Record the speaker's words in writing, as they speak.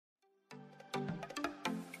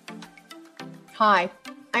Hi,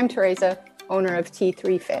 I'm Teresa, owner of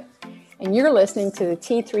T3 Fit, and you're listening to the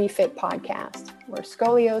T3 Fit podcast, where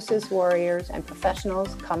scoliosis warriors and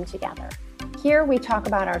professionals come together. Here we talk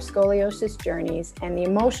about our scoliosis journeys and the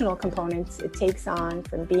emotional components it takes on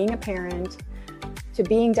from being a parent to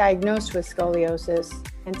being diagnosed with scoliosis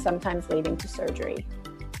and sometimes leading to surgery.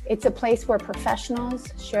 It's a place where professionals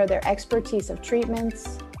share their expertise of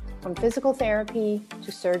treatments, from physical therapy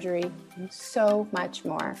to surgery, and so much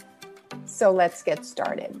more. So let's get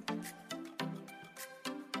started.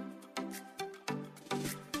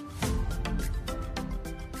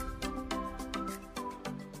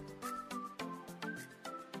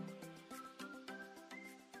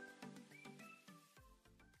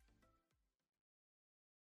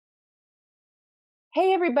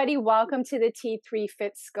 Hey everybody, welcome to the T3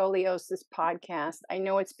 Fit Scoliosis podcast. I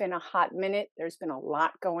know it's been a hot minute. There's been a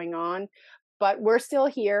lot going on, but we're still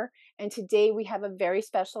here. And today we have a very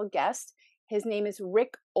special guest. His name is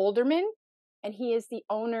Rick Olderman, and he is the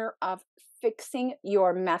owner of Fixing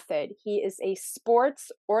Your Method. He is a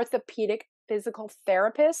sports orthopedic physical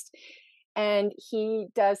therapist, and he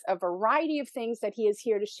does a variety of things that he is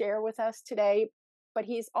here to share with us today. But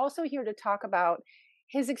he's also here to talk about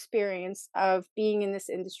his experience of being in this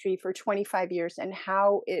industry for 25 years and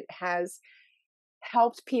how it has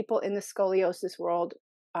helped people in the scoliosis world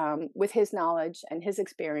with his knowledge and his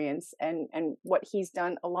experience and what he's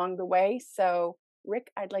done along the way. So, Rick,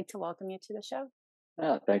 I'd like to welcome you to the show.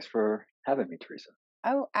 Thanks for having me, Teresa.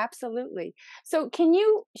 Oh, absolutely. So can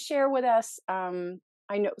you share with us,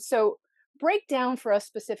 break down for us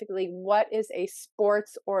specifically, what is a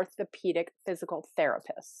sports orthopedic physical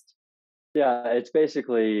therapist? Yeah, it's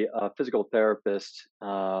basically a physical therapist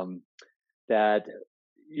that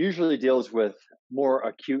usually deals with more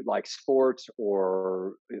acute like sports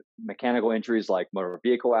or mechanical injuries like motor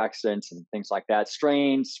vehicle accidents and things like that,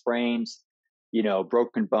 strains, sprains,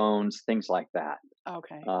 broken bones, things like that.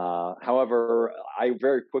 Okay. However, I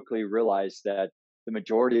very quickly realized that the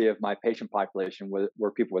majority of my patient population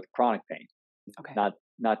were people with chronic pain, Okay.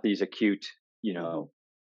 not these acute,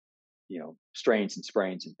 strains and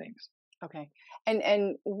sprains and things. Okay.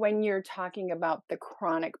 And when you're talking about the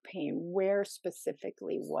chronic pain, where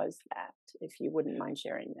specifically was that, if you wouldn't mind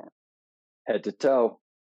sharing that? Head to toe.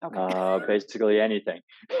 Okay. Basically anything.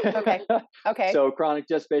 Okay. Okay. So chronic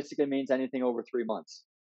just basically means anything over 3 months.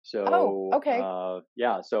 So, okay.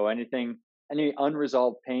 So any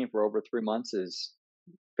unresolved pain for over 3 months is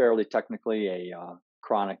fairly technically a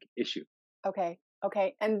chronic issue. Okay.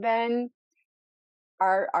 Okay. And then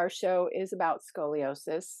our show is about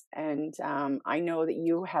scoliosis, and I know that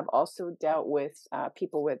you have also dealt with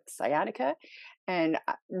people with sciatica, and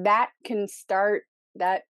that can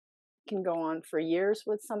go on for years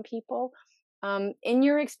with some people. In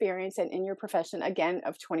your experience and in your profession, again,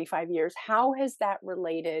 of 25 years, how has that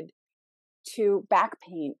related to back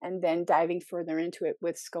pain, and then diving further into it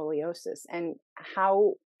with scoliosis? And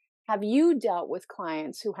how have you dealt with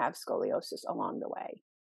clients who have scoliosis along the way?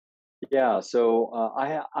 Yeah, so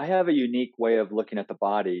I have a unique way of looking at the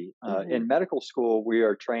body. In medical school, we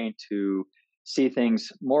are trained to see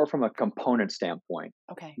things more from a component standpoint,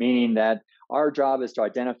 Okay. meaning that our job is to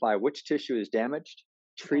identify which tissue is damaged,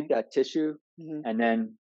 treat that tissue, and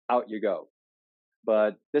then out you go.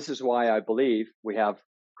 But this is why I believe we have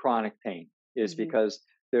chronic pain, is because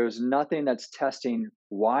there's nothing that's testing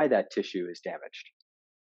why that tissue is damaged.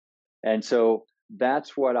 And so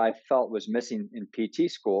that's what I felt was missing in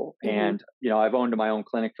PT school. And, I've owned my own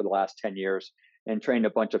clinic for the last 10 years and trained a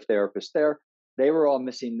bunch of therapists there. They were all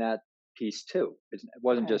missing that piece too. It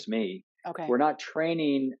wasn't just me. Okay. We're not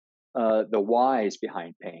training the whys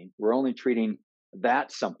behind pain. We're only treating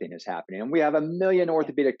that something is happening. And we have a million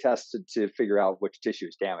orthopedic tests to figure out which tissue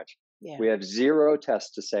is damaged. Yeah. We have zero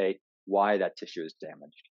tests to say why that tissue is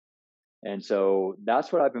damaged. And so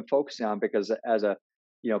that's what I've been focusing on, because as a,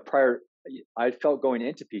 I felt going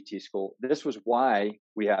into PT school, this was why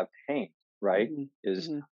we have pain, right?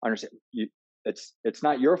 Understand it's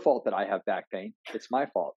not your fault that I have back pain. It's my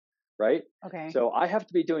fault, right? Okay. So I have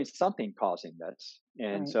to be doing something causing this.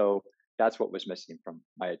 And so that's what was missing from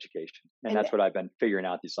my education. And that's what I've been figuring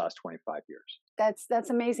out these last 25 years.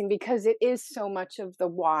 That's amazing, because it is so much of the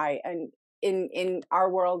why. And in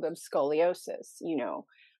our world of scoliosis,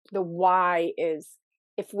 the why is,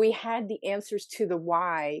 if we had the answers to the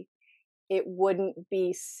why, it wouldn't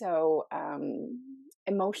be so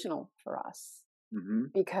emotional for us,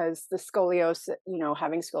 because the scoliosis,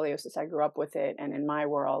 having scoliosis, I grew up with it. And in my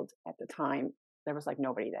world at the time, there was like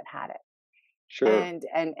nobody that had it. Sure.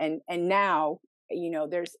 And now,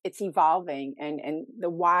 it's evolving, and the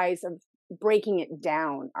whys of breaking it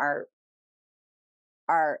down are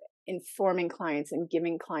informing clients and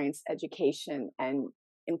giving clients education and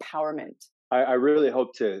empowerment. I really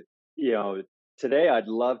hope to, you know, today I'd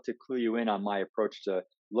love to clue you in on my approach to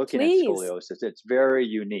looking at Please. scoliosis. It's very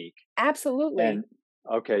unique. And Absolutely.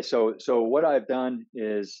 okay, so what I've done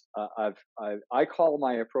is I call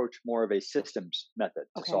my approach more of a systems method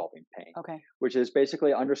to Okay. solving pain, Okay. which is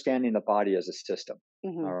basically understanding the body as a system.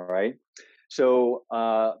 Hmm. All right. So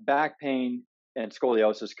back pain and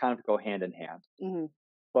scoliosis kind of go hand in hand. Hmm.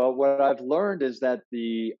 But what I've learned is that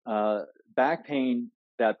the back pain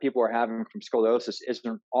that people are having from scoliosis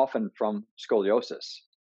isn't often from scoliosis.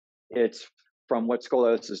 It's from what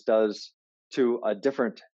scoliosis does to a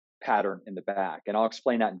different pattern in the back, and I'll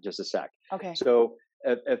explain that in just a sec. Okay. So,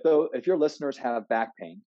 if your listeners have back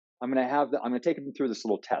pain, I'm going to take them through this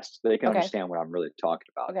little test so they can Okay. understand what I'm really talking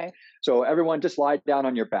about. Okay. So, everyone, just lie down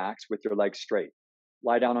on your backs with your legs straight.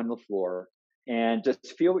 Lie down on the floor and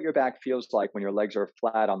just feel what your back feels like when your legs are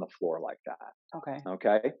flat on the floor like that. Okay.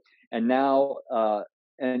 Okay. And now,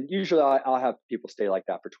 and usually I'll have people stay like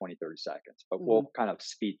that for 20, 30 seconds, but Hmm. we'll kind of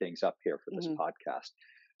speed things up here for this Hmm. podcast.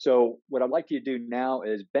 So, what I'd like you to do now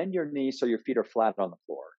is bend your knees so your feet are flat on the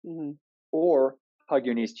floor, Hmm. or hug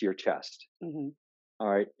your knees to your chest. Hmm. All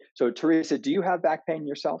right. So, Teresa, do you have back pain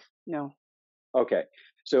yourself? No. Okay.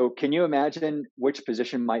 So, can you imagine which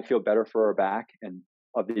position might feel better for our back and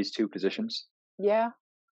of these two positions? Yeah.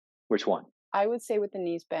 Which one? I would say with the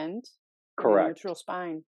knees bent and a Correct. neutral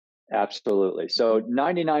spine. Absolutely. So Hmm.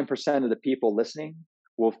 99% of the people listening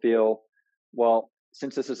will feel, well,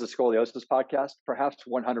 since this is a scoliosis podcast, perhaps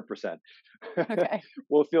 100% Okay.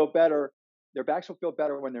 will feel better. Their backs will feel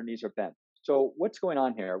better when their knees are bent. So, what's going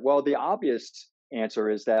on here? Well, the obvious answer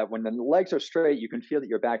is that when the legs are straight, you can feel that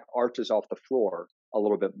your back arches off the floor a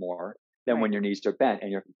little bit more than when Right. your knees are bent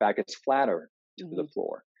and your back is flatter to the Hmm.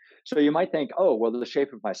 floor. So, you might think, oh, well, the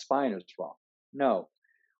shape of my spine is wrong. No,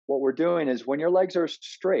 what we're doing is when your legs are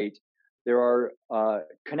straight, there are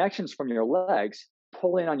connections from your legs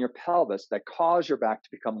pulling on your pelvis that cause your back to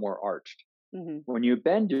become more arched. Hmm. When you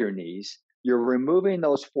bend your knees, you're removing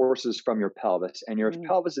those forces from your pelvis, and your Hmm.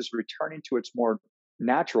 pelvis is returning to its more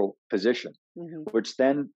natural position, Hmm. which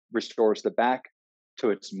then restores the back to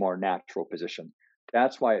its more natural position.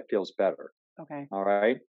 That's why it feels better. Okay. All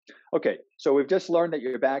right. Okay. So we've just learned that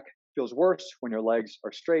your back feels worse when your legs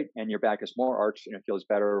are straight and your back is more arched, and it feels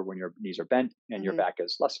better when your knees are bent and your Hmm. back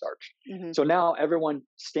is less arched. Hmm. So now everyone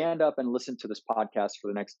stand up and listen to this podcast for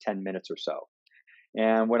the next 10 minutes or so.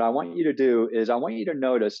 And what I want you to do is I want you to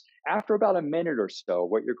notice after about a minute or so,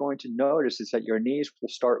 what you're going to notice is that your knees will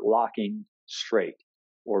start locking straight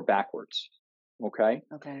or backwards. Okay.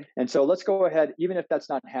 Okay. And so let's go ahead, even if that's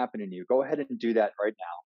not happening to you, go ahead and do that right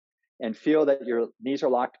now and feel that your knees are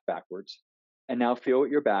locked backwards. And now feel what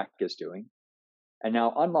your back is doing. And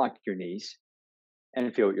now unlock your knees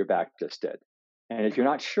and feel what your back just did. And if you're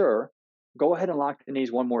not sure, go ahead and lock the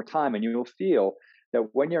knees one more time, and you will feel that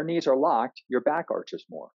when your knees are locked, your back arches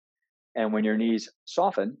more. And when your knees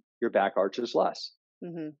soften, your back arches less.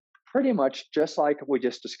 Hmm. Pretty much just like we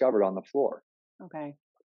just discovered on the floor. Okay.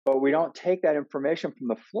 But we don't take that information from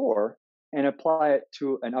the floor and apply it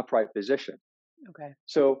to an upright position. Okay.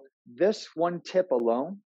 So this one tip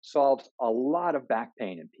alone solves a lot of back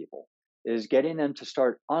pain in people, is getting them to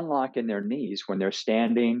start unlocking their knees when they're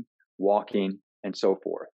standing, walking, and so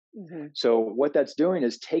forth. Hmm. So what that's doing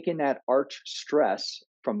is taking that arch stress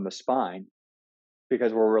from the spine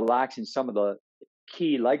because we're relaxing some of the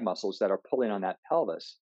key leg muscles that are pulling on that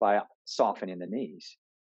pelvis by softening the knees.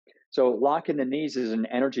 So locking the knees is an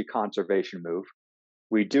energy conservation move.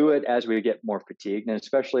 We do it as we get more fatigued, and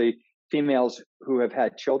especially females who have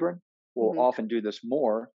had children will Hmm. often do this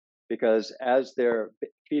more because as their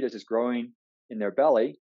fetus is growing in their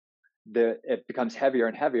belly, it becomes heavier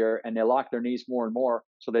and heavier, and they lock their knees more and more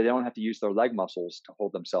so they don't have to use their leg muscles to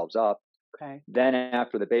hold themselves up. Okay. Then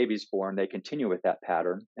after the baby's born, they continue with that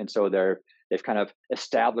pattern, and so they've kind of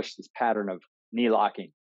established this pattern of knee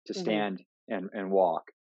locking to Hmm. stand and walk.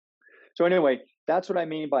 So anyway, that's what I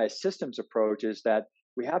mean by a systems approach, is that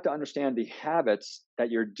we have to understand the habits that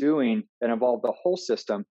you're doing that involve the whole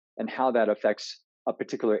system and how that affects a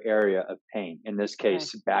particular area of pain, in this Okay.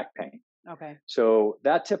 case, back pain. Okay. So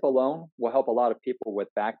that tip alone will help a lot of people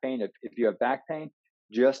with back pain. If you have back pain,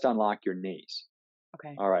 just unlock your knees.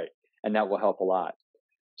 Okay. All right. And that will help a lot.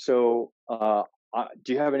 So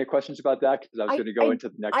do you have any questions about that? Because I was I going to go I into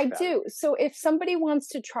the next I pattern. do. So if somebody wants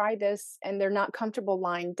to try this and they're not comfortable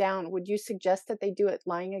lying down, would you suggest that they do it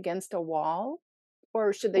lying against a wall?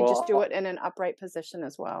 Or should they just do Well, it in an upright position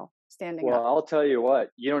as well, standing Well, up? I'll tell you what,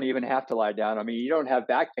 you don't even have to lie down. I mean, you don't have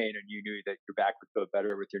back pain and you knew that your back would feel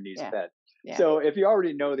better with your knees Yeah. bent. Yeah. So if you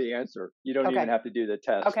already know the answer, you don't even Okay. have to do the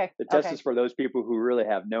test. Okay. The test Okay. is for those people who really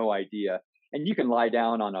have no idea. And you can lie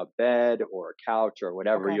down on a bed or a couch or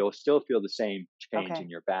whatever. Okay. You'll still feel the same change in Okay.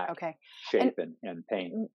 your back Okay. And shape and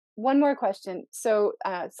pain. one more question. So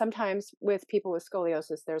sometimes with people with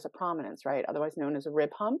scoliosis, there's a prominence, right? Otherwise known as a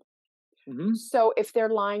rib hump. Hmm. So if they're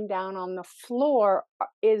lying down on the floor,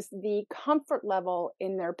 is the comfort level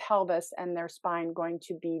in their pelvis and their spine going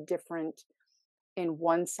to be different in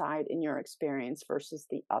one side in your experience versus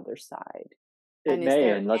the other side? It And is may,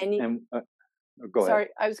 there and let any, and go ahead. sorry,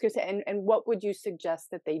 I was going to say, and what would you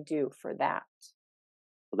suggest that they do for that?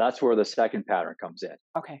 Well, that's where the second pattern comes in.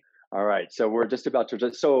 Okay. All right, so we're just about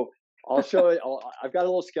to so I'll show it. I've got a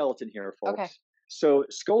little skeleton here, Okay. folks. So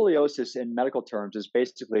scoliosis in medical terms is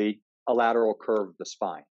basically a lateral curve of the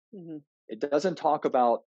spine. Hmm. It doesn't talk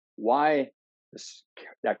about why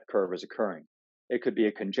that curve is occurring. It could be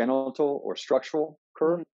a congenital or structural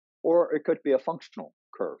curve, Hmm. or it could be a functional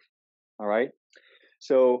curve. All right.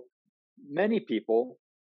 So many people,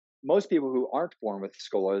 most people who aren't born with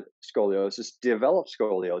scoliosis develop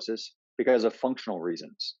scoliosis because of functional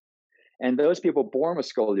reasons. And those people born with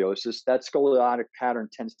scoliosis, that scoliotic pattern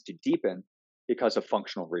tends to deepen because of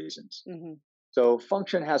functional reasons. Hmm. So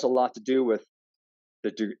function has a lot to do with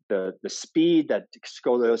the speed that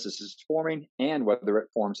scoliosis is forming and whether it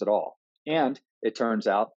forms at all. Okay. And it turns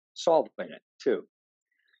out solving it too.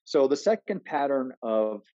 So the second pattern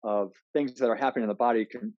of things that are happening in the body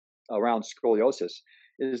around scoliosis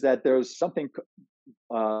is that there's something.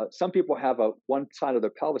 Some people have one side of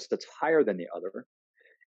their pelvis that's higher than the other,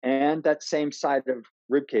 and that same side of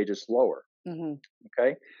rib cage is lower. Hmm.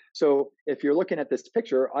 Okay, so if you're looking at this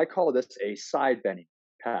picture, I call this a side bending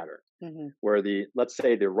pattern, Hmm. where let's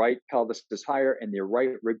say the right pelvis is higher and the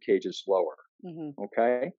right rib cage is lower. Hmm.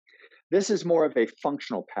 Okay, this is more of a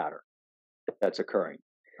functional pattern that's occurring.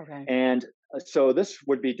 Okay. And so this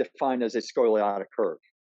would be defined as a scoliotic curve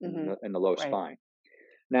Hmm. in the low Right. spine.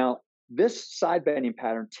 Now, this side bending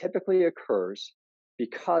pattern typically occurs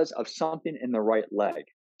because of something in the right leg.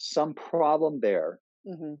 Some problem there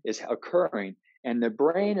Hmm. is occurring, and the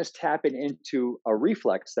brain is tapping into a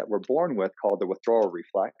reflex that we're born with called the withdrawal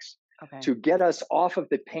reflex Okay. to get us off of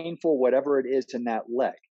the painful whatever it is in that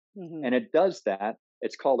leg. Hmm. And it does that.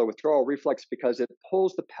 It's called a withdrawal reflex because it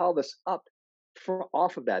pulls the pelvis up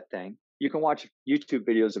off of that thing. You can watch YouTube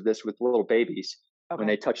videos of this with little babies. When Okay.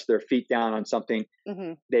 they touch their feet down on something,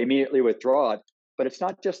 Hmm. they immediately withdraw it. But it's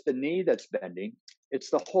not just the knee that's bending, it's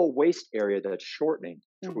the whole waist area that's shortening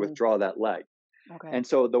to Hmm. withdraw that leg. Okay. And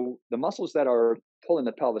so the muscles that are pulling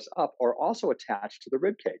the pelvis up are also attached to the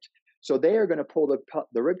rib cage. So they are going to pull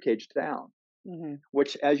the rib cage down, Hmm.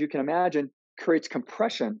 which, as you can imagine, creates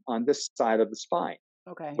compression on this side of the spine,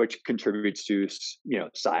 Okay. which contributes to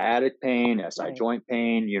sciatic pain, SI Right. joint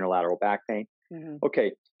pain, unilateral back pain. Hmm.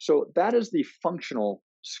 Okay, so that is the functional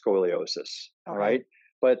scoliosis, all Okay. right?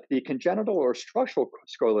 But the congenital or structural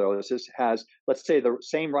scoliosis has, let's say, the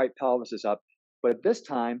same right pelvis is up, but this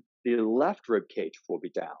time the left rib cage will be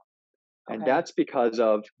down. And Okay. that's because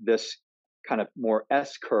of this kind of more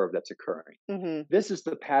S curve that's occurring. Hmm. This is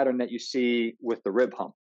the pattern that you see with the rib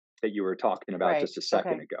hump that you were talking about Right. just a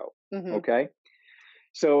second Okay. ago. Hmm. Okay,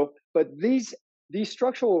 so but these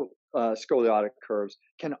structural scoliotic curves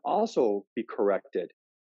can also be corrected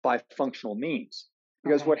by functional means,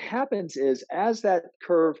 because Okay. what happens is as that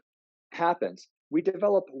curve happens, we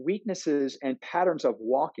develop weaknesses and patterns of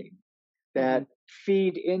walking Hmm. that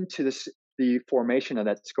feed into the formation of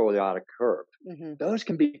that scoliotic curve. Hmm. Those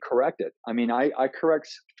can be corrected. I mean, I correct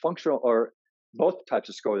functional or both types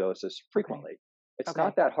of scoliosis Okay. frequently. It's Okay.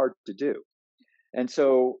 not that hard to do. And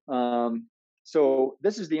so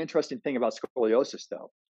this is the interesting thing about scoliosis,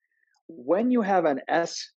 though. When you have an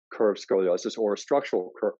S curve scoliosis or a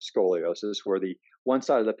structural scoliosis, where the one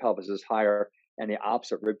side of the pelvis is higher and the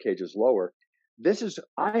opposite rib cage is lower,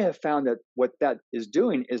 I have found that what that is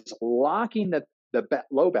doing is locking the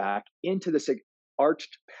low back into this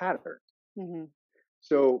arched pattern. Hmm.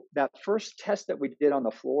 So that first test that we did on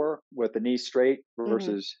the floor with the knees straight Hmm.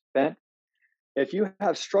 versus bent, if you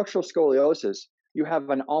have structural scoliosis, you have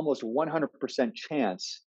an almost 100%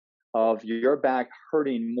 chance of your back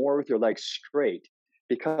hurting more with your legs straight,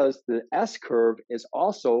 because the S curve is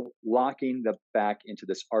also locking the back into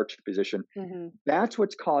this arched position. Hmm. That's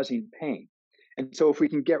what's causing pain. And so if we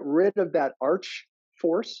can get rid of that arch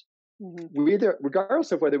force, Hmm. we either,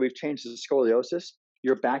 regardless of whether we've changed the scoliosis,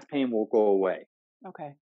 your back pain will go away.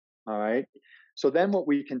 Okay. All right. So then what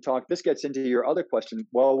we can talk, this gets into your other question.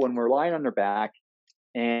 Well, when we're lying on our back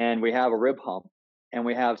and we have a rib hump and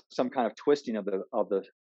we have some kind of twisting of the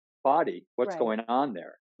body, what's Right. going on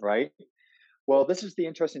there, right? Well, this is the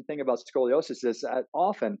interesting thing about scoliosis is that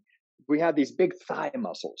often we have these big thigh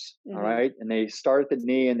muscles, all Mhm. right? And they start at the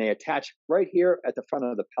knee and they attach right here at the front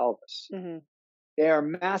of the pelvis. Mhm. They are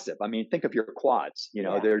massive. I mean, think of your quads,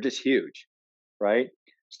 Yeah. they're just huge, right?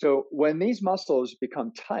 So when these muscles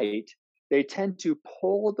become tight, they tend to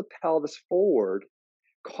pull the pelvis forward,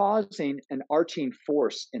 causing an arching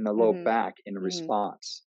force in the low Mhm. back in Mhm.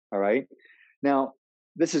 response. All right. Now,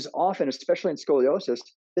 this is often, especially in scoliosis,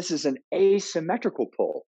 this is an asymmetrical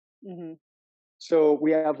pull. Mhm. So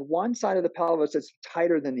we have one side of the pelvis that's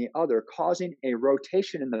tighter than the other, causing a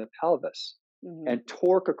rotation in the pelvis Mhm. and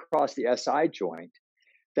torque across the SI joint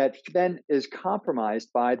that then is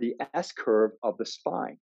compromised by the S curve of the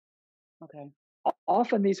spine. Okay.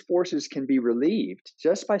 Often these forces can be relieved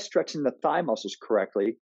just by stretching the thigh muscles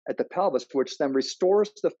correctly at the pelvis, which then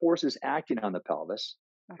restores the forces acting on the pelvis,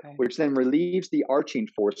 Okay. which then relieves the arching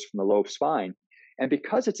force from the low spine. And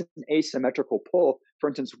because it's an asymmetrical pull, for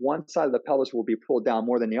instance, one side of the pelvis will be pulled down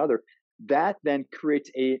more than the other. That then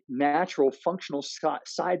creates a natural functional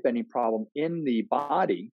side bending problem in the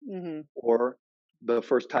body, Mhm. or the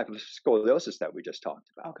first type of scoliosis that we just talked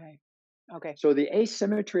about. Okay. Okay. So the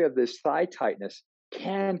asymmetry of this thigh tightness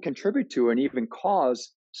can contribute to and even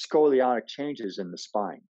cause scoliotic changes in the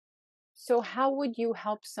spine. So how would you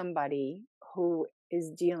help somebody who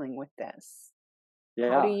is dealing with this?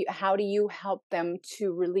 Yeah. How do you help them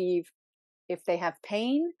to relieve if they have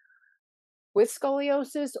pain with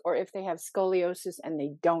scoliosis or if they have scoliosis and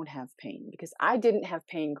they don't have pain? Because I didn't have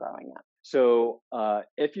pain growing up. So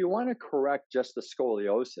if you want to correct just the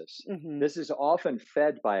scoliosis, Mhm. this is often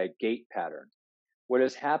fed by a gait pattern. What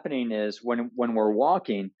is happening is when we're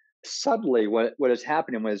walking, subtly what is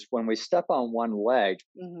happening is when we step on one leg,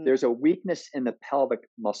 Mhm. there's a weakness in the pelvic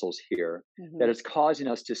muscles here that Mhm. is causing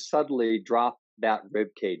us to subtly drop that rib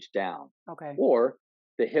cage down, Okay. or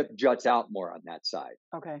the hip juts out more on that side.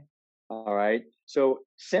 Okay. All right. So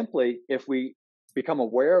simply, if we become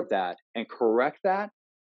aware of that and correct that,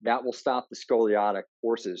 that will stop the scoliotic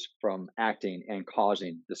forces from acting and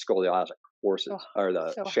causing the scoliotic So forces or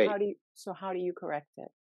the shape. how do you correct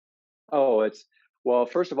it? Oh, well,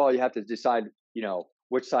 first of all, you have to decide,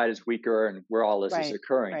 which side is weaker and where all this is Right.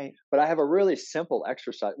 occurring. Right. But I have a really simple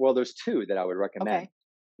exercise. Well, there's two that I would recommend. Okay.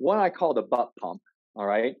 One I call the butt pump. All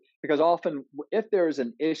right. Because often, if there is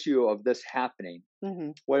an issue of this happening,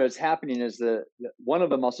 Mhm. what is happening is one of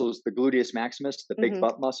the muscles, the gluteus maximus, the big Mhm.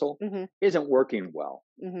 butt muscle, Mhm. isn't working well.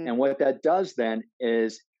 Mhm. And what that does then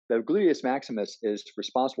is the gluteus maximus is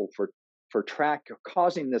responsible for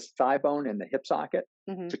causing this thigh bone in the hip socket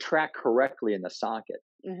Mhm. to track correctly in the socket.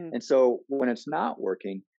 Mhm. And so when it's not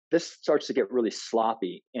working, this starts to get really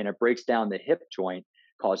sloppy and it breaks down the hip joint,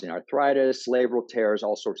 causing arthritis, labral tears,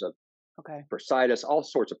 all sorts of Okay. bursitis, all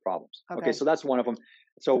sorts of problems. Okay, Okay. so that's one of them.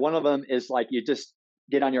 So one of them is like you just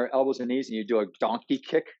get on your elbows and knees and you do a donkey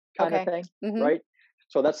kick kind of Okay. thing, Mhm. right?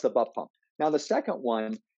 So that's the butt pump. Now the second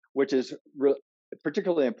one, which is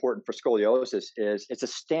particularly important for scoliosis, is it's a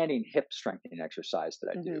standing hip strengthening exercise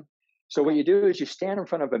that I do. Mhm. So what Okay. you do is you stand in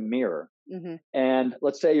front of a mirror, Mhm. and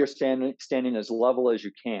let's say you're standing as level as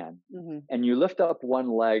you can, Mhm. and you lift up one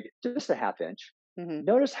leg just a half inch. Mhm.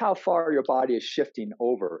 Notice how far your body is shifting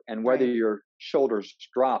over and whether Right. your shoulders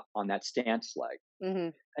drop on that stance leg.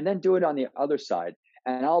 Mhm. And then do it on the other side.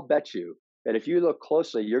 And I'll bet you that if you look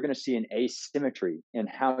closely, you're going to see an asymmetry in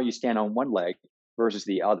how you stand on one leg versus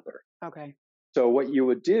the other. Okay. So, what you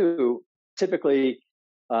would do typically,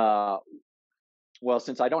 uh, well,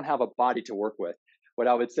 since I don't have a body to work with, what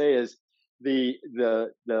I would say is the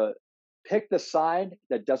pick the side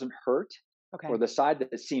that doesn't hurt, or Okay. the side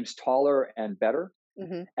that seems taller and better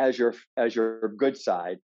Mhm. as your good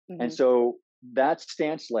side. And Mhm. so that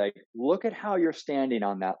stance leg, look at how you're standing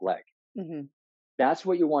on that leg. Mhm. That's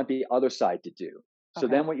what you want the other side to do. So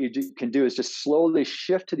Okay. then what can do is just slowly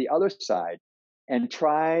shift to the other side and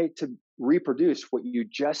try to reproduce what you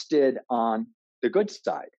just did on the good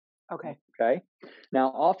side. Okay. Okay. Now,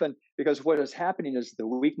 often, because what is happening is the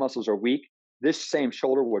weak muscles are weak, this same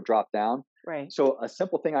shoulder will drop down. Right. So a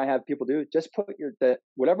simple thing I have people do, just put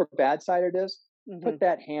whatever bad side it is, put Mhm.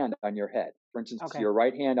 that hand on your head. For instance, Okay. your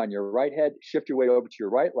right hand on your right head, shift your weight over to your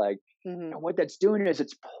right leg. Mhm. And what that's doing is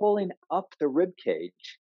it's pulling up the rib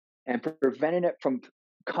cage and preventing it from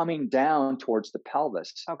coming down towards the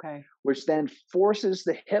pelvis, Okay. which then forces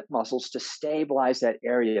the hip muscles to stabilize that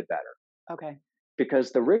area better. Okay.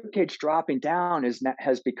 Because the rib cage dropping down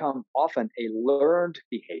has become often a learned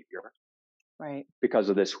behavior Right. because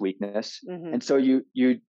of this weakness, Mhm. and so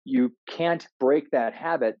you can't break that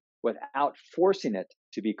habit without forcing it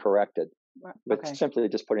to be corrected with Okay. simply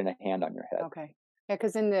just putting a hand on your head. Okay. Yeah,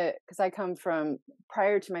 because I come from,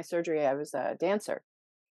 prior to my surgery, I was a dancer.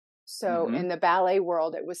 So Hmm. in the ballet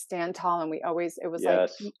world, it was stand tall, and it was like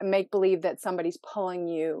Yes. make believe that somebody's pulling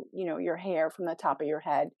you, your hair from the top of your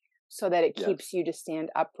head so that it Yes. keeps you to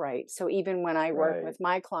stand upright. So even when I work Right. with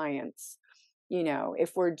my clients,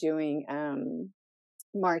 if we're doing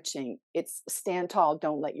marching, it's stand tall,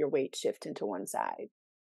 don't let your weight shift into one side,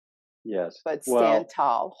 Yes. but stand Well,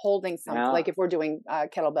 tall, holding something, like now, if we're doing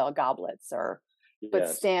kettlebell goblets, but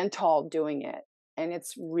yes. stand tall doing it. And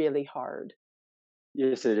it's really hard.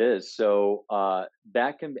 Yes, it is. So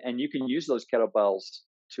that can, and you can use those kettlebells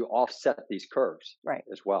to offset these curves Right,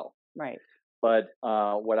 as well. right. But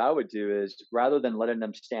what I would do is rather than letting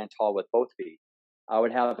them stand tall with both feet, I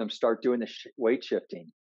would have them start doing the weight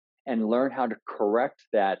shifting and learn how to correct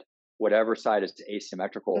that whatever side is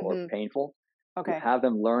asymmetrical or Hmm. painful. You Okay. have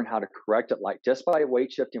them learn how to correct it like just by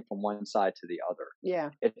weight shifting from one side to the other.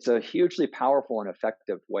 Yeah. It's a hugely powerful and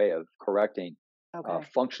effective way of correcting Okay.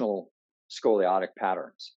 functional scoliotic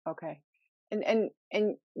patterns. Okay. And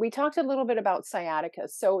we talked a little bit about sciatica.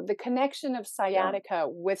 So the connection of Yeah. sciatica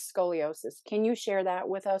with scoliosis, can you share that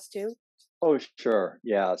with us too? Oh, sure.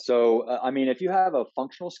 Yeah. So, I mean, if you have a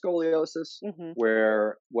functional scoliosis, Hmm.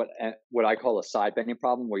 where what I call a side bending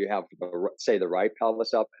problem, where you have say the right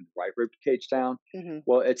pelvis up and right rib cage down, Hmm.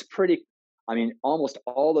 well, it's pretty. I mean, almost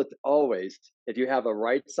always, if you have a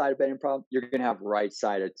right side bending problem, you're going to have right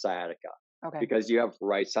sided sciatica Okay. because you have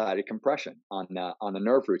right sided compression on the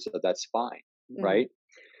nerve roots of that spine, Hmm. right?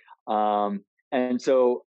 And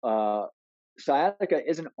so sciatica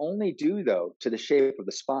isn't only due, though, to the shape of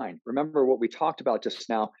the spine. Remember what we talked about just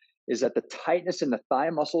now is that the tightness in the thigh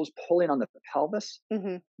muscles pulling on the pelvis,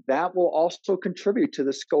 Hmm. that will also contribute to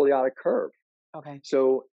the scoliotic curve. Okay.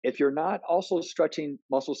 So if you're not also stretching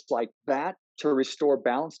muscles like that to restore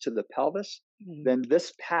balance to the pelvis, Hmm. then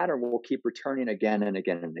this pattern will keep returning again and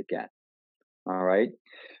again and again. All right.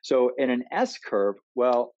 So in an S curve,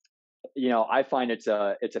 well, I find it's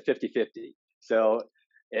a 50-50. So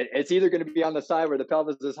it's either going to be on the side where the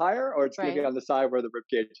pelvis is higher or it's going to be Right. on the side where the rib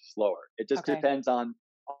cage is lower. It just Okay. depends on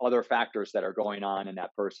other factors that are going on in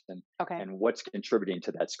that person Okay. and what's contributing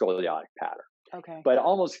to that scoliotic pattern. Okay. But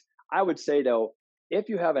almost, I would say though, if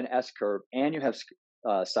you have an S curve and you have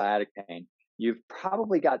sciatic pain, you've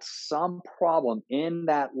probably got some problem in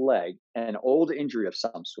that leg, an old injury of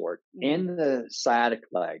some sort Hmm. in the sciatic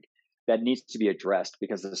leg that needs to be addressed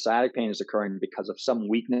because the sciatic pain is occurring because of some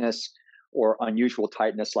weakness or unusual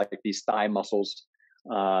tightness, like these thigh muscles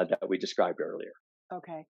that we described earlier.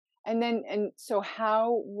 Okay. And so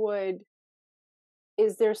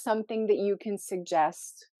is there something that you can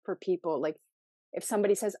suggest for people? Like if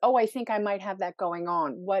somebody says, "Oh, I think I might have that going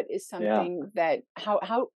on," what is Yeah, something that,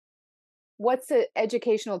 what's an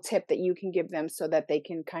educational tip that you can give them so that they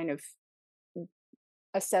can kind of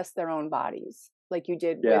assess their own bodies, like you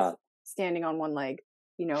did with yeah, standing on one leg,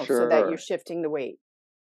 so that you're sure. shifting the weight?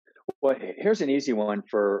 Well, here's an easy one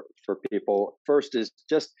for people. First is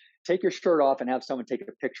just take your shirt off and have someone take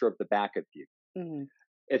a picture of the back of you. Hmm.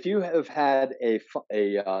 If you have had a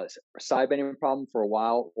side bending problem for a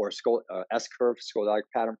while or S curve scoliotic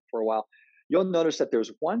pattern for a while, you'll notice that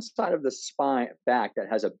there's one side of the spine back that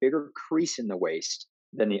has a bigger crease in the waist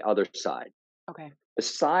than the other side. Okay. The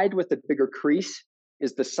side with the bigger crease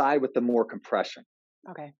is the side with the more compression.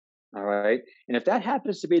 Okay. All right. And if that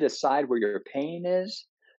happens to be the side where your pain is,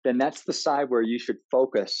 then that's the side where you should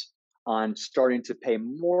focus on starting to pay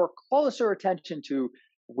more closer attention to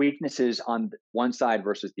weaknesses on one side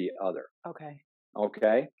versus the other. Okay.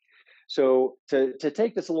 Okay. So to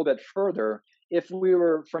take this a little bit further, if we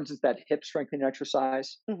were, for instance, that hip strengthening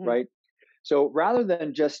exercise, Hmm. right? So rather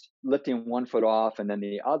than just lifting one foot off and then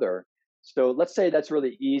the other, so let's say that's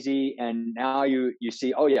really easy, and now you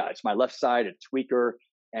see, oh yeah, it's my left side, it's weaker,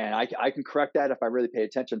 and I can correct that if I really pay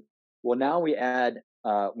attention. Well, now we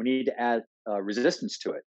need to add resistance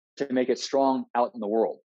to it to make it strong out in the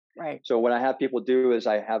world. Right. So what I have people do is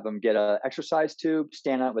I have them get a exercise tube,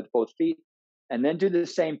 stand out with both feet, and then do the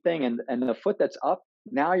same thing. And the foot that's up,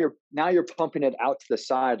 now you're pumping it out to the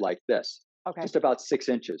side like this, Okay. just about 6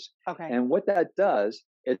 inches. Okay. And what that does,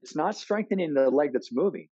 it's not strengthening the leg that's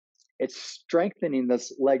moving. It's strengthening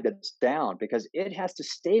this leg that's down because it has to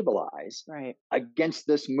stabilize Right. against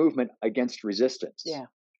this movement against resistance. Yeah.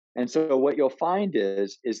 And so what you'll find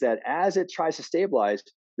is that as it tries to stabilize,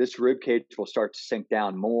 this rib cage will start to sink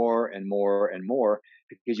down more and more and more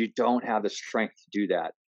because you don't have the strength to do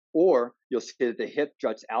that. Or you'll see that the hip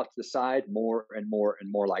juts out to the side more and more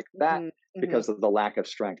and more like that Hmm. Hmm. because of the lack of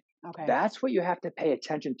strength. Okay. That's what you have to pay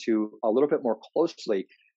attention to a little bit more closely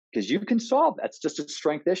because you can solve that's just a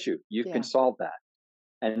strength issue. You can Yeah. solve that.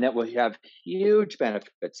 And that will have huge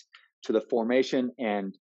benefits to the formation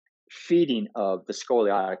and feeding of the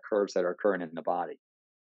scoliotic curves that are occurring in the body.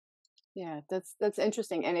 Yeah, that's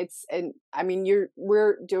interesting. And I mean,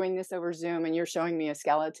 we're doing this over Zoom and you're showing me a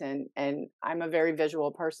skeleton and I'm a very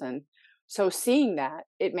visual person. So seeing that,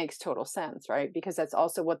 it makes total sense, right? Because that's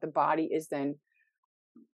also what the body is then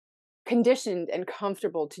conditioned and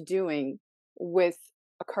comfortable to doing with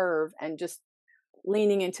a curve and just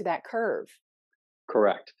leaning into that curve.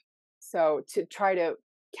 Correct. So to try to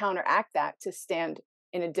counteract that, to stand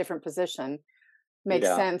in a different position makes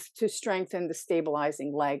Yeah. sense to strengthen the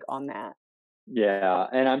stabilizing leg on that. Yeah.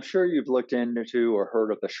 And I'm sure you've looked into or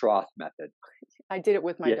heard of the Schroth method. I did it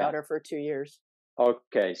with my Yeah. daughter for 2 years.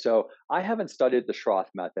 Okay. So I haven't studied the Schroth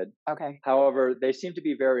method. Okay. However, they seem to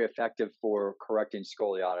be very effective for correcting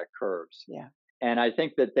scoliotic curves. Yeah. And I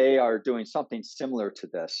think that they are doing something similar to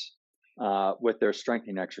this with their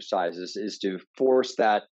strengthening exercises, is to force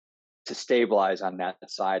that to stabilize on that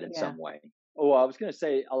side in Yeah. some way. Oh, I was going to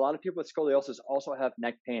say a lot of people with scoliosis also have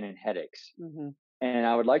neck pain and headaches. Mhm. And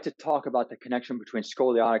I would like to talk about the connection between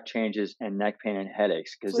scoliotic changes and neck pain and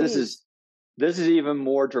headaches, because Please. this is even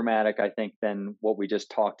more dramatic, I think, than what we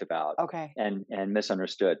just talked about Okay. and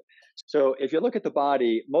misunderstood. So if you look at the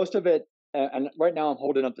body, most of it, and right now I'm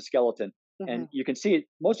holding up the skeleton, and Mhm. you can see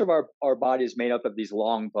most of our body is made up of these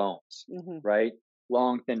long bones, Mhm. right?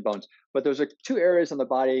 Long, thin bones. But there's two areas on the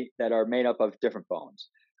body that are made up of different bones.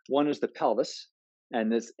 One is the pelvis,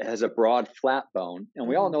 and this has a broad, flat bone. And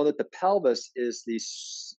we all Mhm. know that the pelvis is the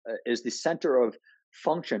center of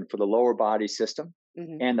function for the lower body system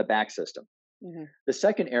Mhm. and the back system. Mhm. The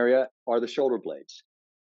second area are the shoulder blades.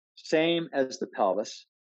 Same as the pelvis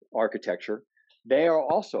architecture, they are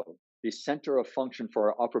also the center of function for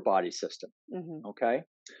our upper body system. Mhm. Okay.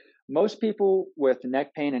 Most people with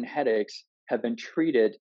neck pain and headaches have been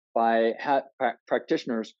treated by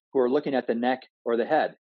practitioners who are looking at the neck or the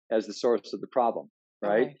head as the source of the problem,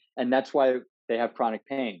 right? Okay. And that's why they have chronic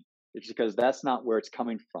pain. It's because that's not where it's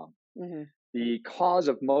coming from. Mhm. The cause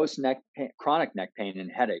of most chronic neck pain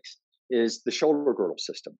and headaches is the shoulder girdle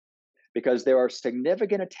system, because there are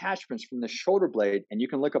significant attachments from the shoulder blade, and you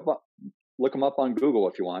can look them up on Google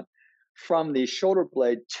if you want, from the shoulder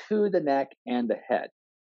blade to the neck and the head.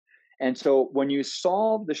 And so when you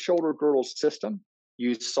solve the shoulder girdle system,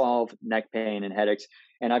 you solve neck pain and headaches.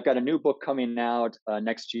 And I've got a new book coming out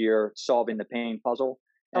next year, Solving the Pain Puzzle.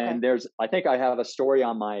 Okay. And I think I have a story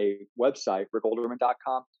on my website,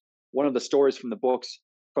 rickolderman.com. One of the stories from the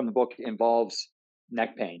book involves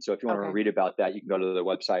neck pain. So if you want to Okay. read about that, you can go to the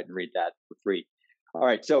website and read that for free. All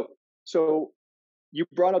right. So you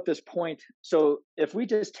brought up this point. So if we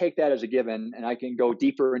just take that as a given, and I can go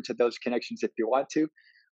deeper into those connections if you want to,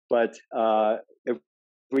 but if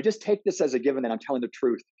we just take this as a given that I'm telling the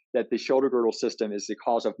truth, that the shoulder girdle system is the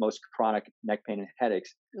cause of most chronic neck pain and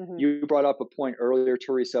headaches. Mhm. You brought up a point earlier,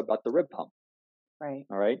 Teresa, about the rib pump. Right.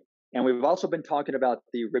 All right. And we've also been talking about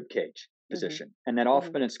the rib cage Mhm. position. And then Mhm.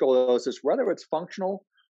 often in scoliosis, whether it's functional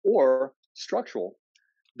or structural,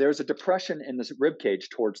 there's a depression in this rib cage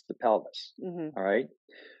towards the pelvis. Mhm. All right.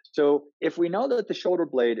 So if we know that the shoulder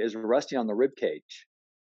blade is resting on the rib cage,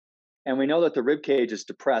 and we know that the rib cage is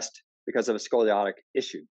depressed because of a scoliotic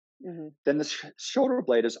issue, Mhm. then the shoulder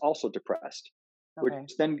blade is also depressed, which Okay.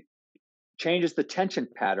 then changes the tension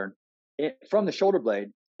pattern from the shoulder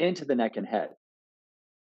blade into the neck and head.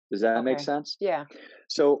 Does that make Okay. sense? Yeah.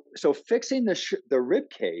 So fixing the rib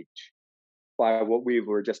cage by what we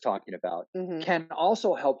were just talking about Mhm. can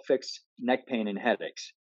also help fix neck pain and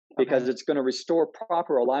headaches, because Okay. it's going to restore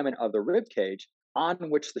proper alignment of the rib cage on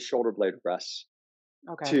which the shoulder blade rests.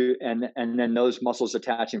 Okay. And then those muscles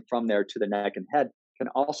attaching from there to the neck and head can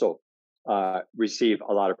also receive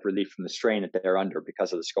a lot of relief from the strain that they're under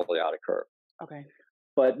because of the scoliotic curve. Okay.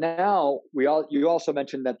 But now you also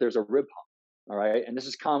mentioned that there's a rib hump, all right, and this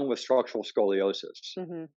is common with structural scoliosis.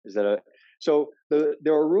 Mhm. Is that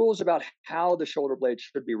there are rules about how the shoulder blade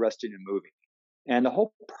should be resting and moving, and the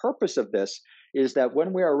whole purpose of this is that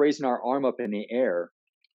when we are raising our arm up in the air,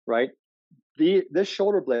 right, this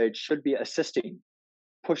shoulder blade should be assisting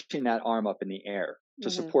pushing that arm up in the air to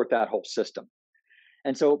Mhm. support that whole system.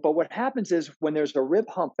 And so, but what happens is when there's a rib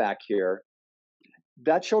hump back here,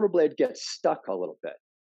 that shoulder blade gets stuck a little bit.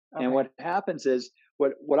 And Okay. what happens is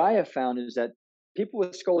what I have found is that people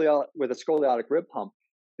with with a scoliotic rib hump,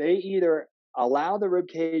 they either allow the rib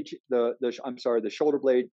cage, the shoulder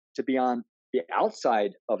blade to be on the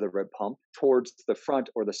outside of the rib hump towards the front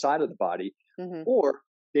or the side of the body, Mhm. or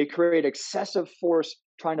they create excessive force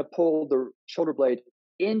trying to pull the shoulder blade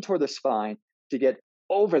in toward the spine to get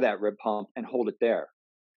over that rib hump and hold it there.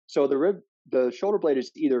 So the shoulder blade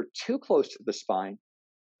is either too close to the spine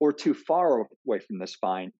or too far away from the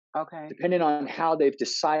spine, Okay. depending on how they've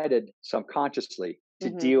decided subconsciously to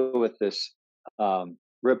Mm-hmm. deal with this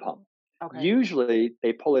rib hump. Okay. Usually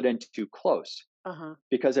they pull it in too close, Uh-huh.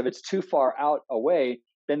 because if it's too far out away,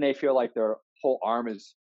 then they feel like their whole arm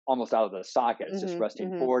is almost out of the socket. It's just Mm-hmm. resting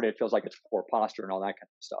Mm-hmm. forward. It feels like it's poor posture and all that kind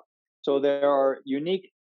of stuff. So there are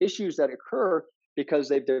unique issues that occur because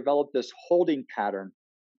they've developed this holding pattern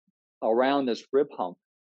around this rib hump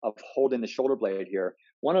of holding the shoulder blade here.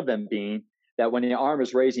 One of them being that when the arm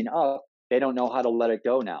is raising up, they don't know how to let it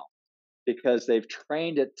go now because they've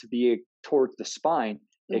trained it to be towards the spine.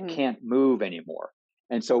 It Mm-hmm. can't move anymore.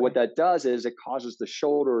 And so what Okay. that does is it causes the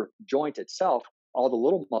shoulder joint itself, all the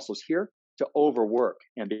little muscles here, to overwork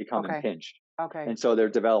and become Okay. impinged. Okay. And so there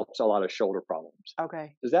develops a lot of shoulder problems.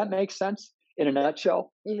 Okay. Does that make sense in a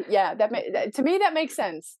nutshell? Yeah, to me that makes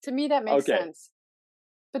sense. To me that makes Okay. sense.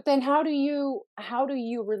 But then how do you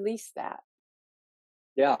release that?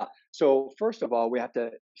 Yeah. So first of all, we have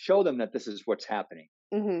to show them that this is what's happening.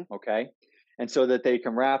 Mm-hmm. Okay. And so that they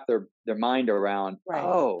can wrap their mind around, Right.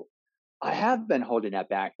 oh, I have been holding that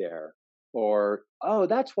back there. Or, oh,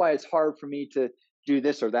 that's why it's hard for me to do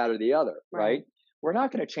this or that or the other, right? Right. We're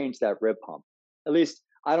not going to change that rib hump. At least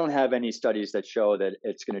I don't have any studies that show that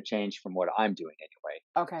it's going to change from what I'm doing anyway.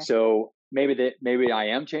 Okay. So maybe I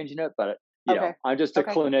am changing it, but Okay. I'm just a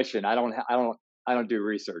Okay. clinician. I don't do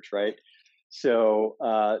research, right? So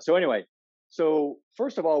anyway, so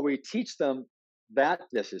first of all, we teach them that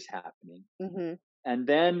this is happening, Mm-hmm. and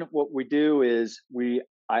then what we do is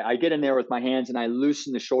I get in there with my hands and I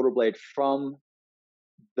loosen the shoulder blade from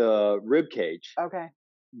the rib cage. Okay.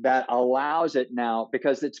 That allows it now,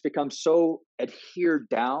 because it's become so adhered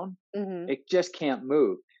down, Mm-hmm. it just can't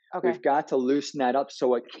move. Okay. We've got to loosen that up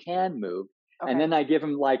so it can move. And Okay. then I give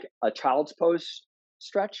them like a child's pose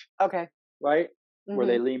stretch, Okay. right? Where Mm-hmm.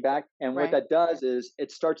 they lean back. And what Right. that does is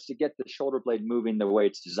it starts to get the shoulder blade moving the way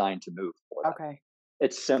it's designed to move for them. Okay.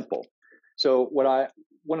 It's simple. So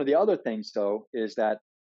one of the other things though is that,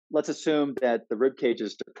 let's assume that the rib cage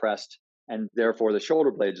is depressed and therefore the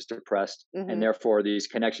shoulder blade is depressed and Mm-hmm. therefore these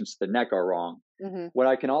connections to the neck are wrong. Mm-hmm. What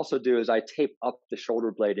I can also do is I tape up the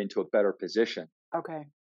shoulder blade into a better position Okay.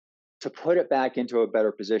 to put it back into a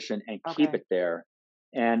better position and keep Okay. it there.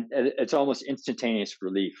 And it's almost instantaneous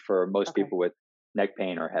relief for most Okay. people with neck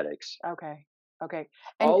pain or headaches. Okay. Okay.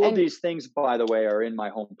 And All of and these things, by the way, are in my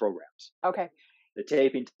home programs. okay. The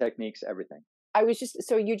taping techniques, everything.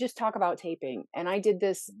 So you just talk about taping, and I did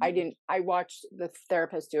this. Mhm. I watched the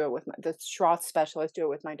therapist do it with the Schroth specialist do it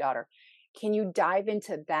with my daughter. Can you dive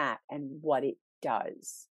into that and what it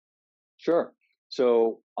does? Sure.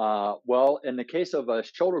 So, well, in the case of a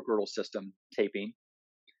shoulder girdle system taping,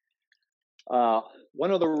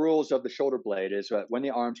 one of the rules of the shoulder blade is that when the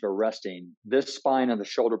arms are resting, this spine of the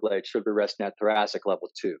shoulder blade should be resting at thoracic level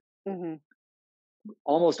 2. Mm-hmm.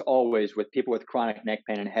 Almost always with people with chronic neck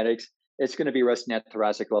pain and headaches, it's going to be resting at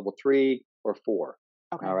thoracic level 3 or 4.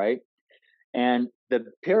 All Okay. right. And the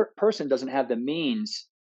person doesn't have the means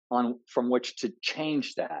from which to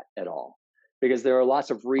change that at all, because there are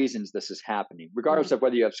lots of reasons this is happening, Mm-hmm. regardless of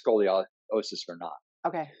whether you have scoliosis or not.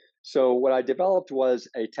 Okay. So what I developed was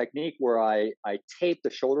a technique where I tape the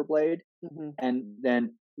shoulder blade Mm-hmm. and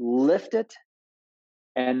then lift it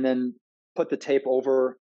and then put the tape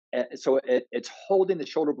over. So it's holding the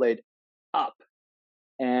shoulder blade up.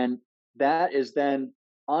 And that is then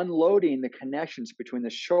unloading the connections between the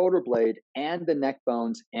shoulder blade and the neck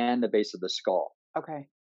bones and the base of the skull. Okay.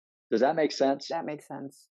 Does that make sense? That makes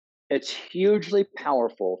sense. It's hugely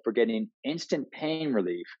powerful for getting instant pain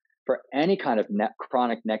relief for any kind of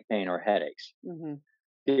chronic neck pain or headaches. Mm-hmm.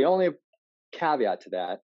 The only caveat to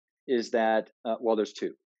that is that, well, there's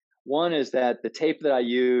two. One is that the tape that I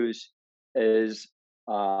use is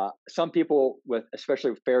some people with,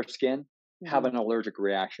 especially with fair skin, have Mm-hmm. an allergic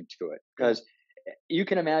reaction to it, because you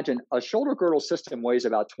can imagine a shoulder girdle system weighs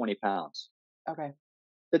about 20 pounds. Okay.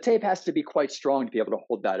 The tape has to be quite strong to be able to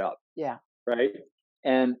hold that up, Yeah. right?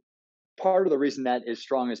 And part of the reason that is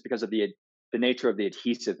strong is because of the nature of the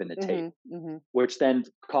adhesive in the tape, Mm-hmm. Mm-hmm. which then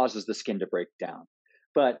causes the skin to break down.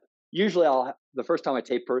 But usually the first time I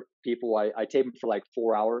tape people, I tape them for like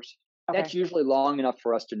 4 hours. Okay. That's usually long enough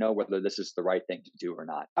for us to know whether this is the right thing to do or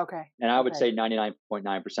not. Okay. And I would Okay. say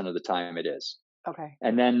 99.9% of the time it is. Okay.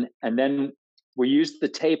 And then we use the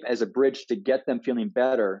tape as a bridge to get them feeling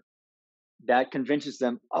better. That convinces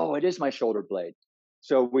them, oh, it is my shoulder blade.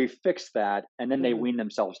 So we fix that, and then they Mm-hmm. wean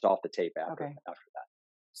themselves off the tape after Okay. that.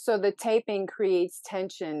 So the taping creates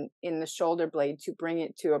tension in the shoulder blade to bring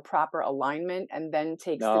it to a proper alignment, and then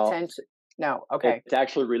takes the No, tension. No. Okay. it's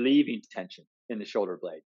actually relieving tension in the shoulder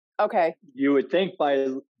blade. Okay. You would think by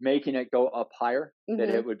making it go up higher that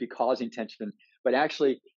Mhm. it would be causing tension, but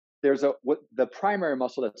actually there's a what the primary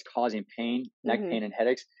muscle that's causing pain, neck Mhm. pain and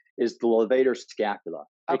headaches is the levator scapula.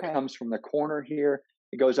 It Okay. comes from the corner here.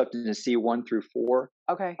 It goes up to the C1 through 4.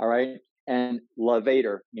 Okay. All right. And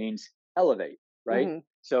levator means elevate, right? Mhm.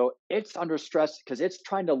 So it's under stress because it's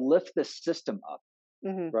trying to lift the system up,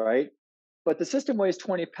 Mhm. right? But the system weighs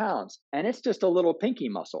 20 pounds and it's just a little pinky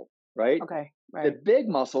muscle, right? Okay. The Right. big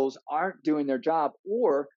muscles aren't doing their job,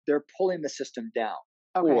 or they're pulling the system down,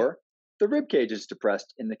 Okay. or the rib cage is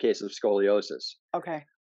depressed in the case of scoliosis. Okay.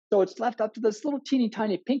 So it's left up to this little teeny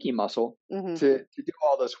tiny pinky muscle Mhm. to do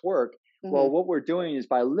all this work. Well, Mhm. what we're doing is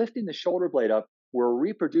by lifting the shoulder blade up, we're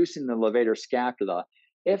reproducing the levator scapula.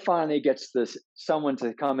 It finally gets this someone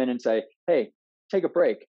to come in and say, "Hey, take a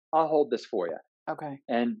break. I'll hold this for you." Okay.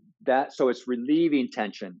 And that so it's relieving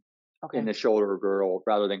tension in Okay. the shoulder girdle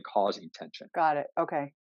rather than causing tension. Got it.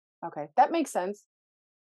 Okay. Okay. That makes sense.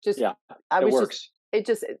 Just Yeah, I it was just works. it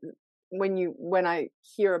just when I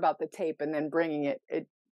hear about the tape and then bringing it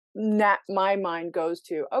not my mind goes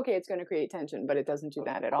to, okay, it's going to create tension, but it doesn't do Of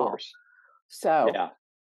that at all. course. So, Yeah.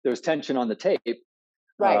 There's tension on the tape,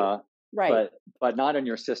 right. uh, Right. but not in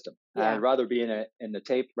your system. I'd Yeah. rather be in the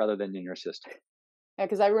tape rather than in your system. Yeah,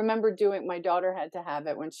 cuz I remember doing my daughter had to have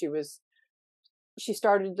it when she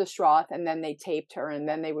started the Schroth and then they taped her and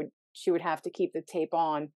then she would have to keep the tape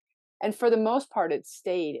on. And for the most part it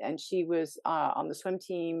stayed and she was on the swim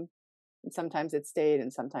team and sometimes it stayed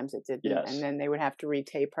and sometimes it didn't and Yes. then they would have to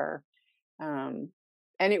retape her. Um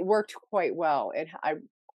and it worked quite well.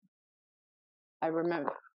 I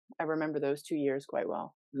remember I remember those 2 years quite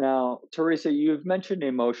well. Now, Teresa, you've mentioned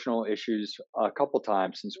emotional issues a couple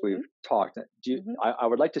times since we've Mhm. talked. Mhm. I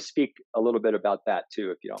would like to speak a little bit about that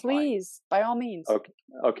too, if you don't mind. Please, by all means. Okay.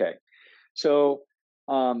 Okay. So,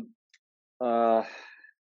 um, uh,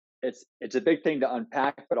 it's a big thing to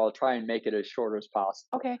unpack, but I'll try and make it as short as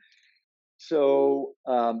possible. Okay. So,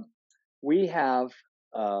 we have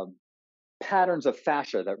um, patterns of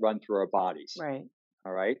fascia that run through our bodies. Right.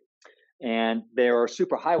 All right, and there are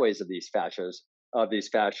superhighways of these fascia of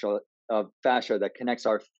fascia that connects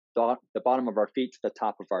the bottom of our feet to the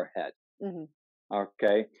top of our head. Mhm.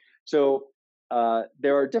 Okay, so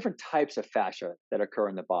there are different types of fascia that occur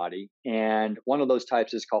in the body, and one of those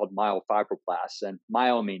types is called myofibroblasts. And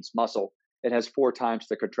myo means muscle. It has 4 times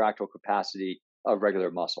the contractile capacity of Okay.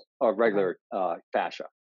 regular fascia,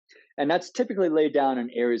 and that's typically laid down in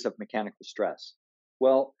areas of mechanical stress.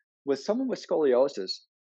 Well, with someone with scoliosis,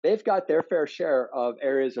 they've got their fair share of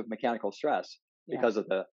areas of mechanical stress Yeah. because of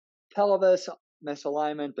the pelvis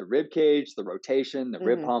misalignment, the rib cage, the rotation, the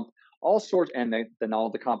rib Mhm. hump, all sorts, and then all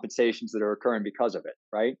the compensations that are occurring because of it,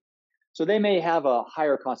 right? So they may have a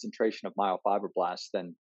higher concentration of myofibroblasts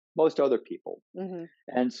than most other people. Mhm.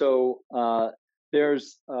 And so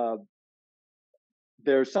there's uh,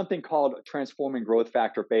 there's something called transforming growth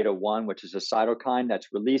factor beta 1, which is a cytokine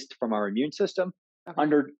that's released from our immune system Okay.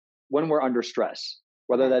 under when we're under stress,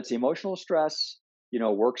 whether Okay. that's emotional stress,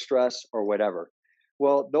 work stress, or whatever.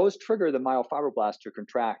 Well, those trigger the myofibroblasts to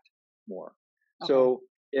contract more. Okay. So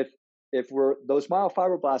if we're those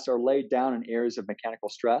myofibroblasts are laid down in areas of mechanical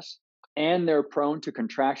stress and they're prone to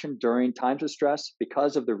contraction during times of stress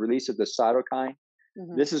because of the release of the cytokine,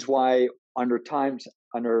 Mhm. this is why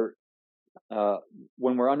under uh,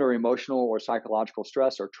 when we're under emotional or psychological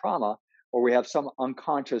stress or trauma, or we have some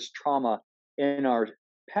unconscious trauma in our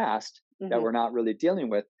past that Mhm. we're not really dealing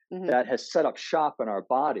with, Mhm. that has set up shop in our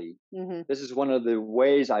body. Mhm. This is one of the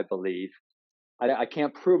ways I believe. I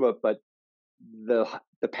can't prove it, but the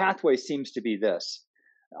the pathway seems to be this: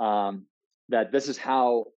 um, that this is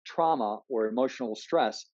how trauma or emotional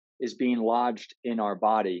stress is being lodged in our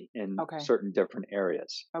body in Okay. certain different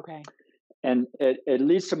areas, Okay. and it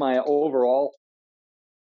leads to my overall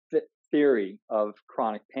theory of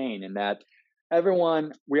chronic pain in that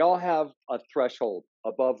we all have a threshold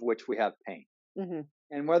above which we have pain. Mhm.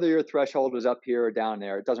 And whether your threshold is up here or down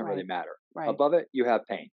there, it doesn't really Right. matter. Right. Above it, you have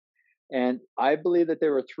pain. And I believe that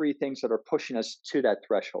there are 3 things that are pushing us to that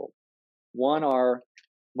threshold. One are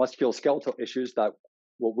musculoskeletal issues that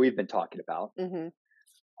what we've been talking about. Mhm.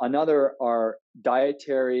 Another are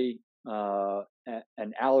dietary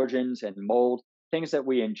and allergens and mold, things that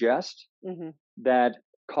we ingest Mhm. that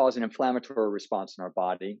cause an inflammatory response in our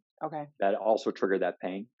body Okay. that also trigger that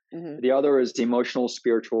pain. Mhm. The other is the emotional,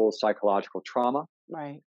 spiritual, psychological trauma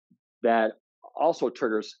Right. that also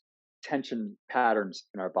triggers tension patterns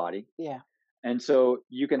in our body. Yeah. And so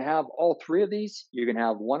you can have all 3 of these, you can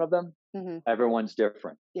have one of them, Mhm. everyone's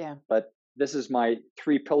different. Yeah. But this is my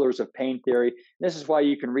 3 pillars of pain theory. This is why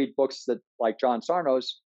you can read books that like John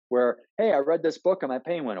Sarno's where, hey, I read this book and my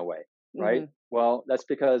pain went away, right? Mm-hmm. Well, that's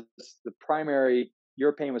because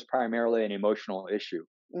your pain was primarily an emotional issue.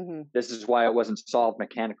 Mm-hmm. This is why it wasn't solved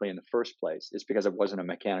mechanically in the first place. It's because it wasn't a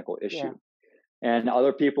mechanical Yeah. issue. And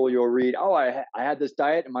other people you'll read, oh, I had this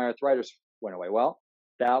diet and my arthritis went away. Well,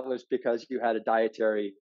 that was because you had a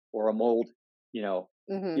dietary or a mold,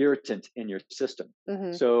 Mm-hmm. irritant in your system.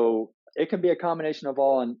 Mm-hmm. So it can be a combination of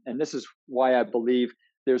all. And this is why I believe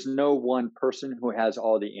there's no one person who has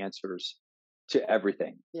all the answers to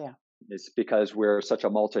everything. Yeah. It's because we're such a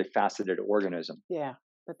multifaceted organism. Yeah.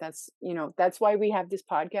 But that's why we have this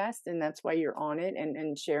podcast, and that's why you're on it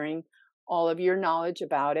and sharing all of your knowledge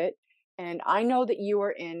about it. And I know that you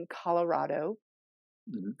are in Colorado.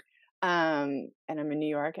 Mm-hmm. And I'm in New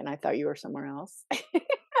York, and I thought you were somewhere else.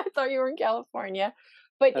 I thought you were in California.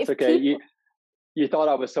 But That's if okay. people, You thought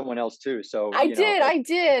I was someone else too. So, I did.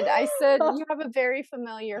 I said, you have a very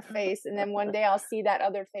familiar face. And then one day I'll see that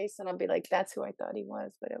other face and I'll be like, that's who I thought he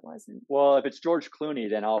was, but it wasn't. Well, if it's George Clooney,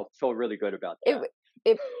 then I'll feel really good about that.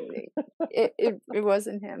 It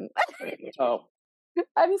wasn't him. Oh,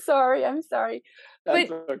 I'm sorry. that's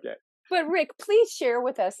But okay. But Rick, please share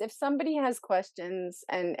with us if somebody has questions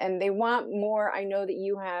and they want more. I know that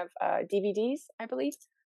you have DVDs, I believe,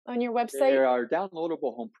 on your website. There are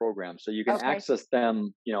downloadable home programs, so you can access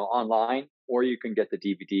them, online, or you can get the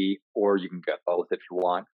DVD, or you can get both if you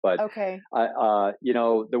want. But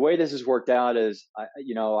the way this has worked out is,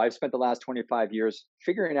 I've spent the last 25 years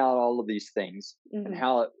figuring out all of these things and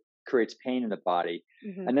how it creates pain in the body,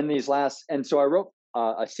 and then so I wrote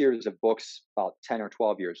a series of books about 10 or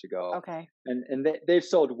 12 years ago. Okay. And they've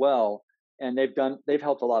sold well, and they've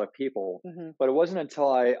helped a lot of people. But it wasn't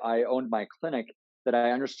until I owned my clinic that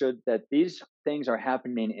I understood that these things are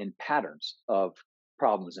happening in patterns of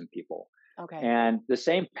problems in people. Okay. And the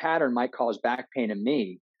same pattern might cause back pain in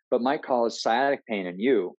me, but might cause sciatic pain in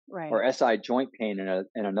you, right, or SI joint pain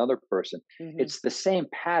in another person. It's the same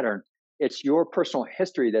pattern. It's your personal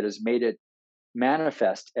history that has made it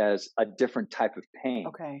manifest as a different type of pain.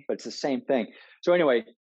 Okay. But it's the same thing. So anyway,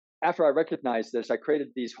 after I recognized this, I created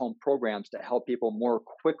these home programs to help people more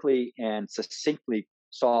quickly and succinctly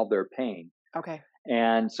solve their pain. Okay.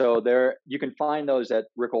 And so you can find those at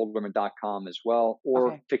rickolderman.com as well,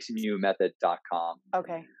 or fixingyou.com.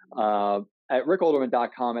 Okay. At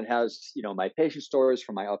rickolderman.com, it has, my patient stories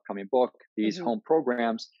from my upcoming book, these home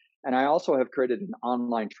programs. And I also have created an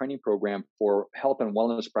online training program for health and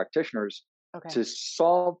wellness practitioners to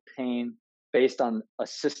solve pain based on a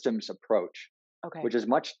systems approach, which is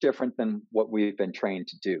much different than what we've been trained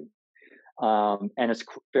to do. And it's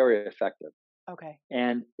very effective. Okay.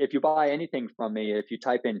 And if you buy anything from me, if you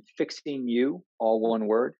type in Fixing You, all one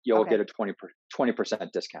word, you'll get a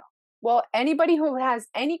 20% discount. Well, anybody who has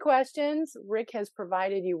any questions, Rick has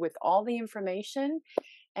provided you with all the information.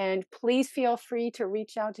 And please feel free to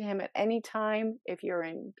reach out to him at any time. If you're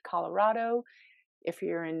in Colorado, if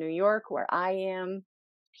you're in New York, where I am,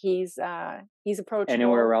 he's approachable.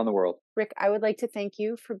 Anywhere around the world. Rick, I would like to thank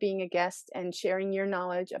you for being a guest and sharing your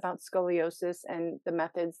knowledge about scoliosis and the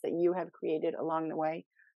methods that you have created along the way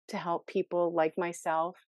to help people like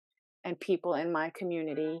myself and people in my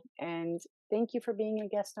community. And thank you for being a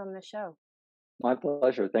guest on the show. My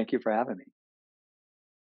pleasure. Thank you for having me.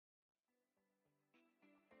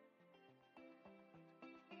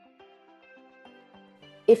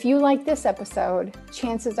 If you like this episode,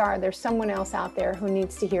 chances are there's someone else out there who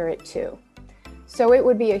needs to hear it too. So it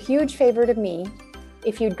would be a huge favor to me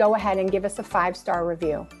if you'd go ahead and give us a 5-star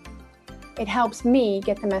review. It helps me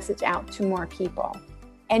get the message out to more people.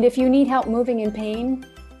 And if you need help moving in pain,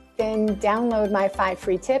 then download my 5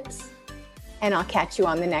 free tips, and I'll catch you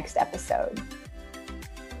on the next episode.